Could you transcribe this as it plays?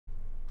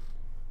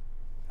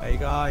Hey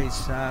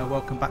guys,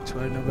 welcome back to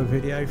another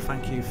video.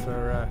 Thank you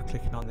for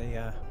clicking on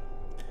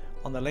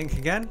the link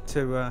again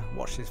to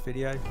watch this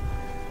video.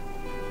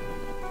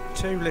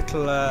 Two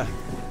little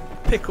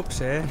pickups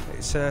here.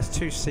 It's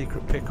two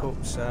secret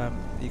pickups.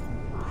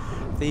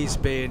 These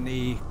being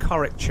the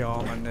KOREK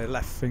charm and the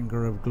left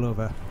finger of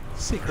GLOVA.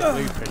 Secret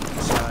blueprint.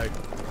 So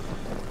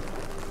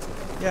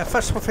yeah,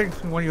 first thing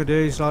what you do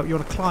is you want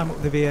to climb up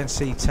the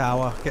VNC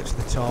tower, get to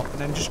the top,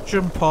 and then just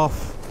jump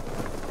off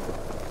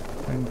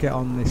and get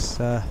on this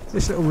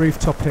this little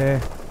rooftop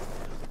here.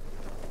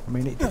 I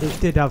mean, it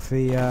did have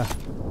the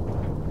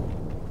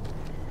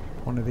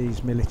one of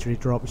these military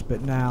drops, but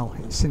now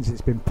since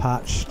it's been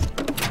patched,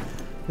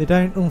 they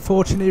don't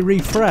unfortunately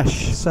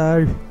refresh.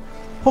 So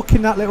hook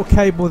in that little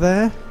cable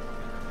there,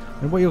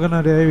 and what you're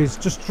going to do is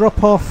just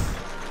drop off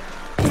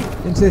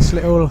into this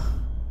little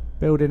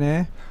building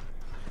here,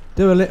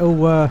 do a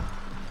little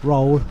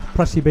roll,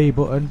 press your B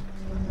button,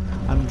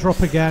 and drop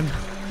again,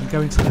 and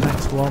go into the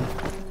next one.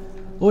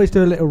 Always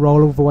do a little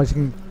roll, otherwise you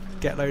can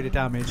get a load of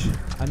damage.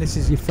 And this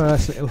is your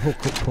first little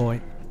hookup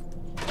point.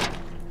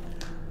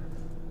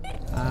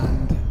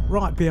 And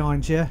right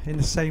behind you, in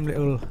the same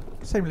little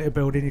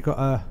building, you've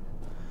got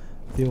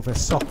the other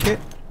socket.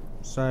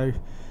 So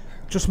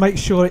just make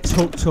sure it's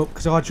hooked up,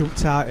 because I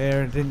jumped out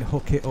here and didn't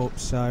hook it up.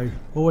 So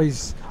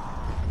always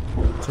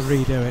to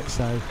redo it.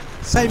 So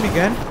same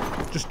again.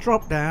 Just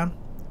drop down,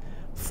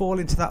 fall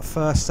into that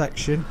first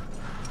section.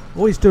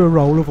 Always do a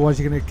roll, otherwise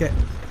you're going to get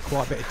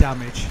quite a bit of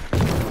damage.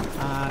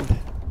 And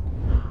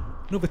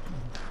another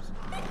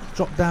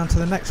drop down to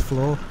the next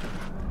floor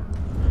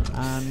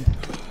and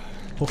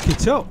hook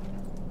it up.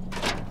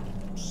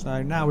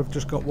 So now we've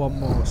just got one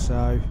more.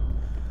 So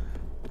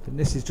and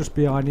this is just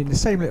behind in the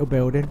same little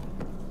building.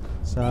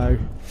 So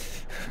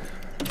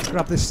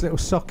grab this little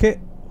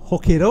socket,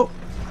 hook it up,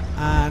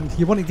 and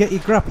you want to get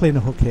your grappling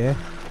hook here.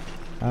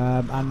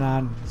 And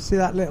then see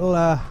that little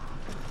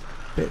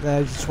bit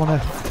there, you just want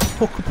to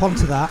hook up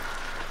onto that.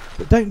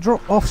 But don't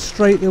drop off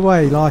straight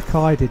away like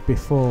I did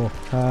before.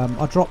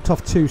 I dropped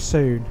off too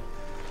soon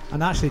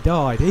and actually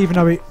died, even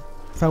though it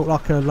felt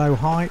like a low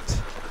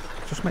height.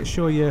 Just make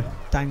sure you're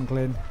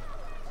dangling.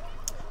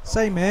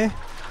 Same here,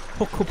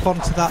 hook up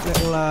onto that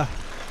little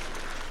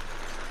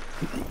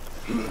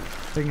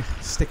thing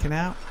sticking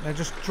out. Then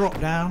just drop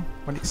down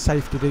when it's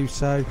safe to do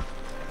so.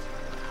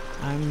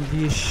 And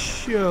you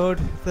should,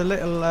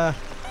 the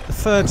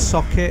third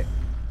socket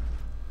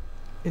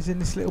is in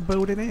this little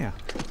building here.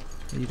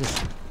 You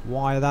just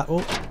wire that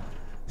up,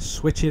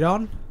 switch it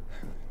on,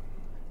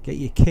 get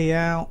your key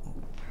out,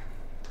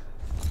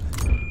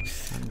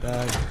 and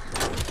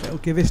it'll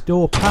give this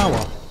door power.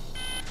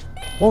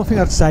 One thing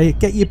I'd say,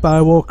 get your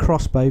bow or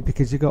crossbow,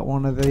 because you've got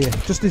one of the,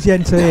 just as you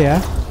enter here,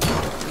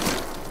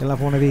 you'll have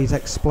one of these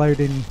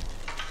exploding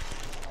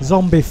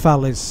zombie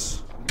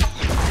fellas. You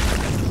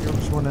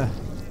just want to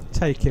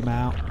take him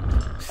out.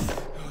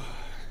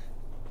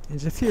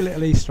 There's a few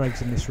little Easter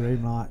eggs in this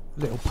room, like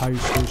little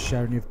posters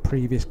showing you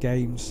previous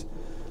games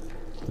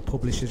the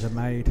publishers have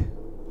made.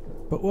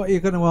 But what you're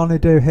going to want to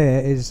do here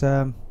is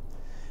you're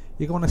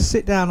going to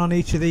sit down on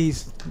each of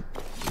these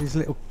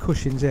little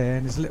cushions here,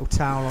 and there's a little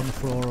towel on the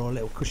floor or a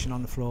little cushion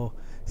on the floor.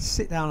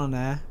 Sit down on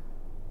there.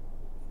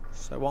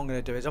 So what I'm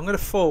going to do is I'm going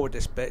to forward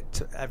this bit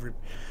to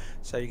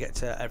so you get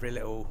to every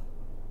little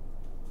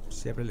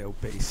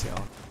bit you sit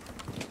on.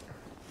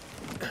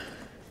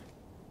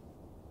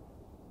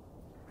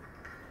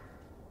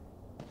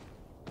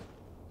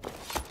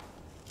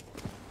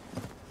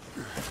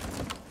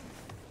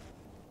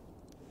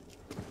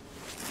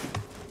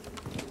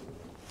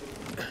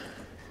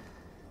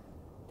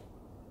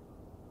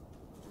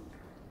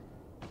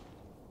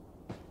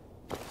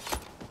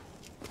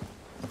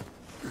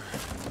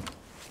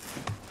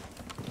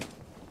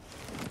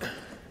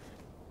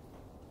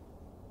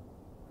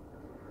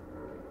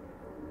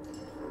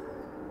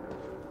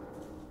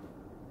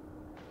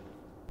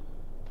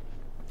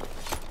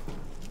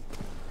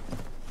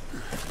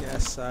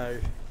 So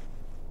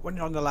when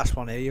you're on the last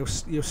one here,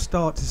 you'll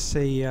start to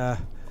see on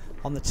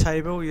the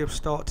table, you'll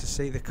start to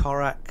see the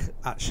KOREK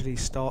actually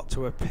start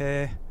to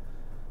appear,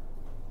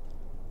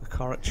 the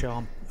KOREK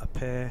charm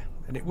appear,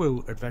 and it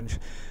will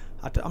eventually.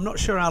 I'm not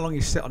sure how long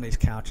you sit on these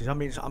couches. I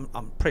mean,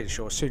 I'm pretty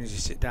sure as soon as you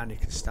sit down you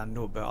can stand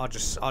up, but I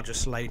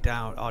just lay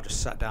down. I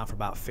just sat down for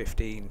about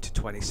 15 to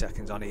 20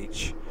 seconds on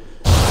each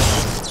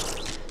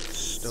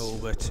stool,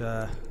 but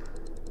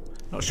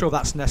not sure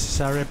that's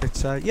necessary.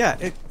 But yeah,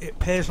 it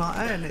appears like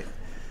that, and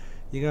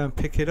you go and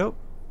pick it up,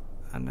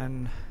 and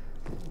then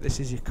this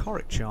is your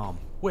KOREK charm,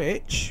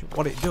 which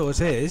what it does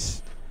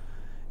is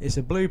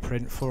a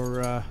blueprint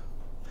for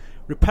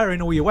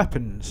repairing all your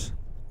weapons.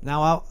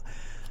 Now,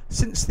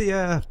 since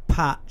the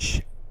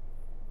patch,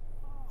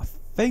 I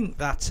think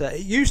that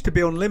it used to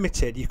be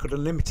unlimited. You could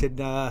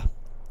unlimited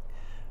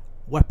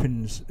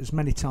weapons as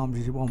many times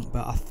as you want,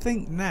 but I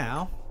think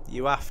now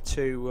you have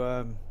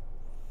to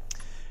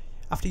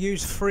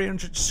use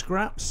 300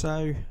 scraps.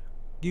 So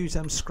use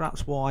them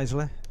scraps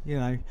wisely. You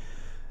know,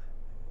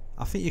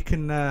 I think you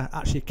can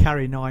actually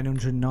carry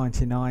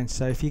 999.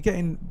 So if you're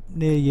getting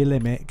near your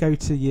limit, go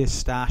to your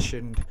stash,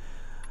 and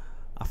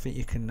I think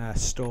you can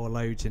store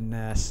loads in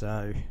there.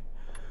 So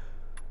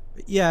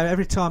yeah,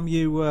 every time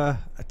you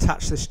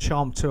attach this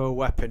charm to a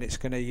weapon, it's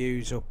going to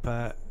use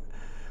up.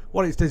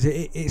 What it does,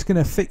 it's going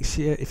to fix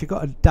you. If you've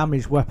got a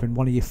damaged weapon,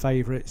 one of your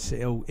favourites,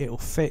 it'll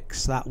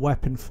fix that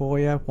weapon for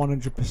you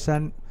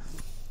 100%.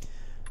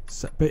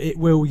 So, but it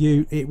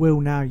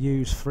will now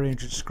use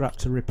 300 scrap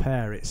to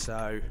repair it.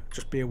 So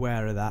just be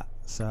aware of that.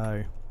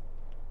 So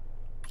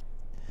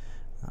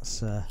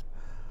that's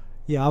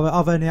yeah.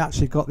 I've only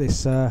actually got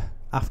this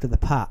after the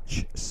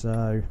patch.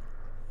 So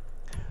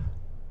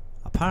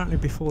apparently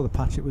before the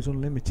patch it was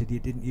unlimited. You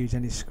didn't use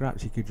any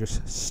scraps. You could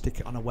just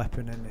stick it on a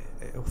weapon and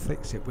it'll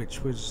fix it,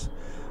 which was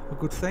a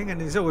good thing. And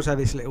there's also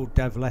this little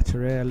dev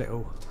letter here,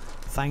 little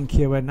thank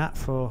you and that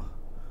for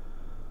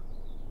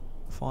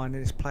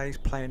finding this place,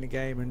 playing the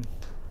game and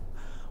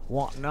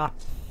whatnot.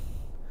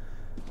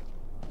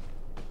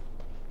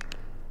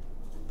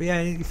 But yeah,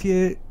 if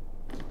you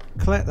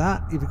collect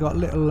that, you've got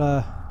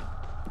little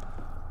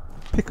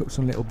pick up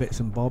some little bits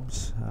and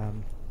bobs.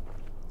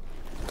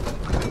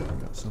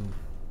 Got some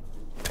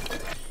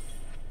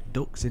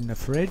ducks in the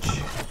fridge.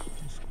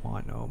 It's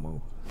quite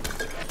normal.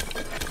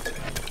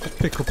 Just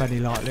pick up any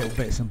like little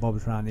bits and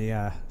bobs around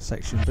the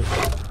section. But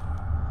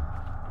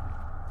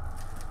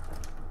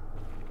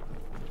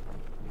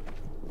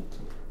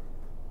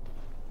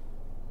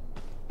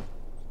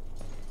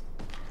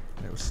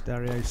little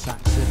stereo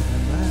sax in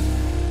there.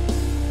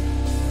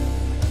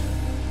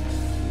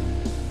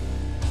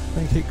 I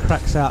think it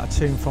cracks out a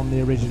tune from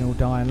the original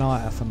Dying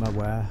Light, if I'm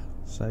aware.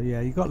 So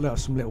yeah, you got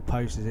some little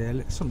posters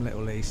here, some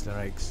little Easter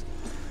eggs.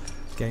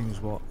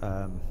 Games what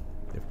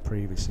they've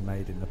previously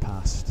made in the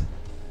past,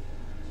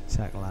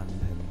 Techland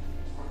and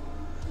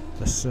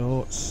the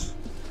sorts.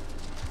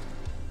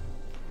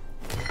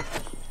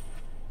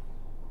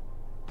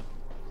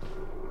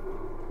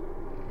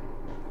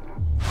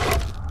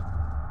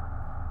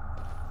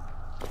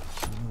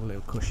 A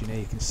little cushion here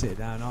you can sit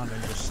down on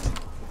and just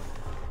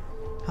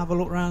have a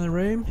look around the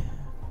room,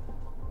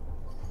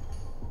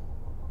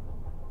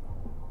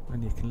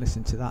 and you can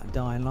listen to that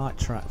Dying Light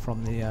track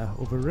from the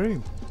other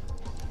room.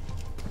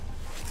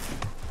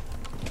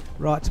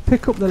 Right, to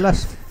pick up the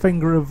left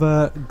finger of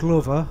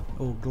GLOVA,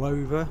 or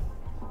GLOVA,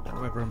 I don't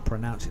know whether I'm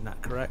pronouncing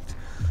that correct.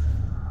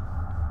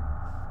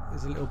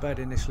 There's a little bed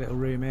in this little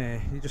room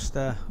here. You just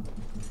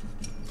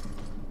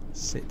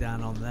sit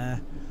down on there.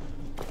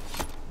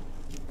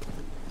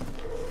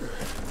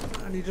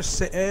 And you just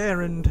sit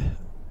here and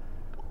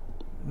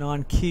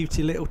 9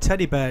 cutie little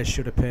teddy bears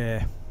should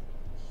appear.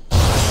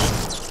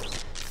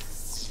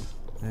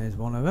 There's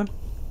one of them.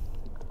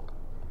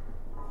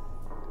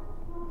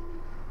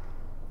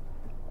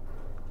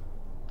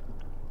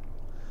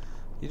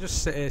 You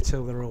just sit here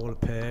till they're all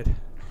appeared.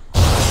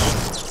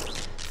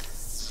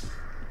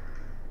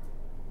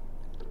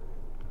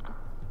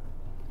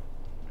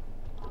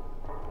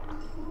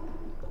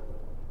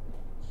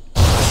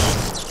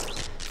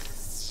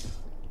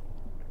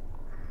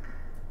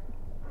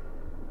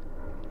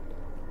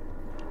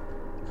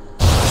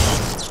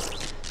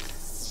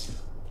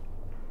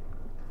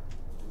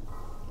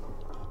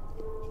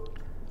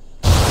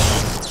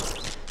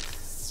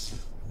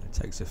 It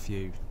takes a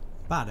few.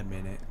 About a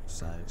minute,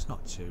 so it's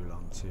not too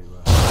long to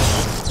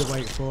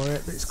wait for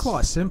it, but it's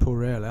quite simple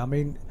really. I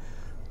mean,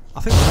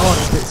 I think the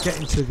hardest bit is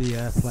getting to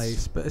the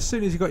place, but as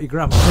soon as you've got your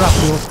grapple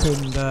up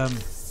and you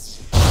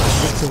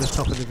get to the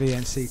top of the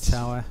VNC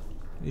tower,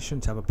 you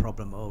shouldn't have a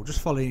problem at all. Just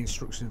follow the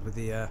instructions with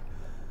the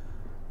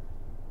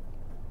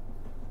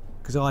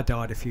because I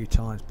died a few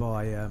times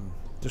by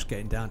just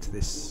getting down to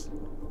this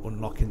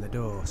unlocking the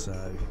door.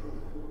 So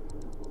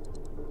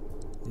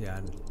yeah,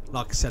 and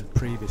like I said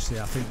previously,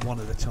 I think one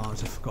of the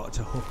times I forgot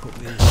to hook up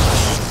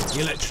the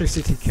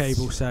electricity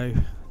cable, so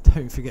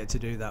don't forget to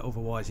do that,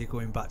 otherwise you're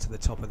going back to the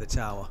top of the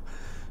tower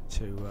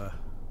to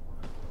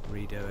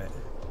redo it.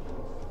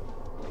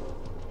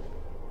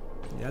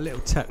 Yeah, a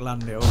little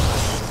Techland little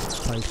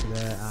poster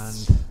there,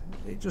 and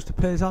it just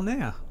appears on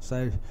there.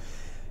 So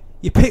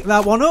you pick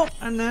that one up,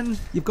 and then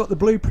you've got the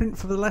blueprint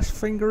for the left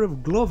finger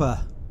of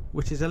GLOVA,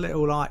 which is a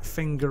little like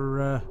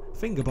finger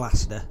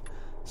blaster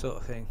sort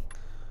of thing.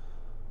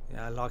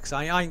 Yeah, like I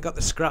say, I ain't got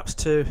the scraps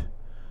to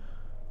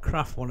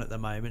craft one at the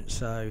moment,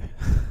 so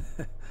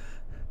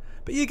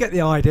but you get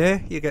the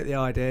idea. You get the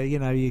idea. You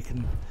know, you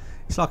can.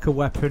 It's like a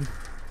weapon.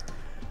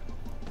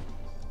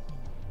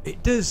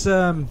 It does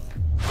wear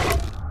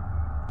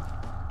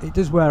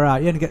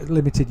out. You only get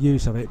limited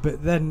use of it,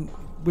 but then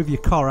with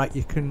your KOREK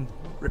you can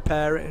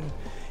repair it and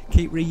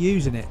keep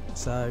reusing it.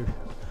 So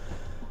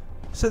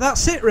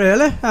that's it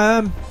really.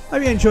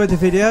 Hope you enjoyed the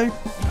video.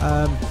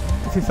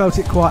 If you felt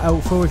it quite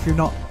helpful, if you're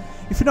not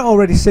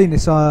already seen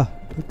this,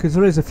 because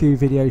there is a few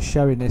videos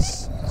showing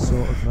this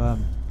sort of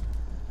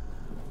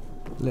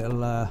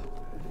little,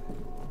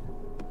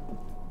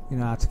 you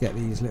know, how to get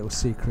these little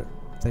secret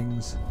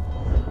things.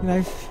 You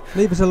know,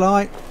 leave us a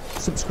like,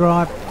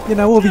 subscribe, you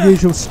know, all the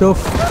usual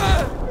stuff.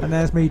 And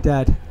there's me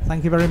dead.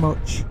 Thank you very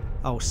much.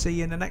 I'll see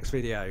you in the next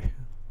video.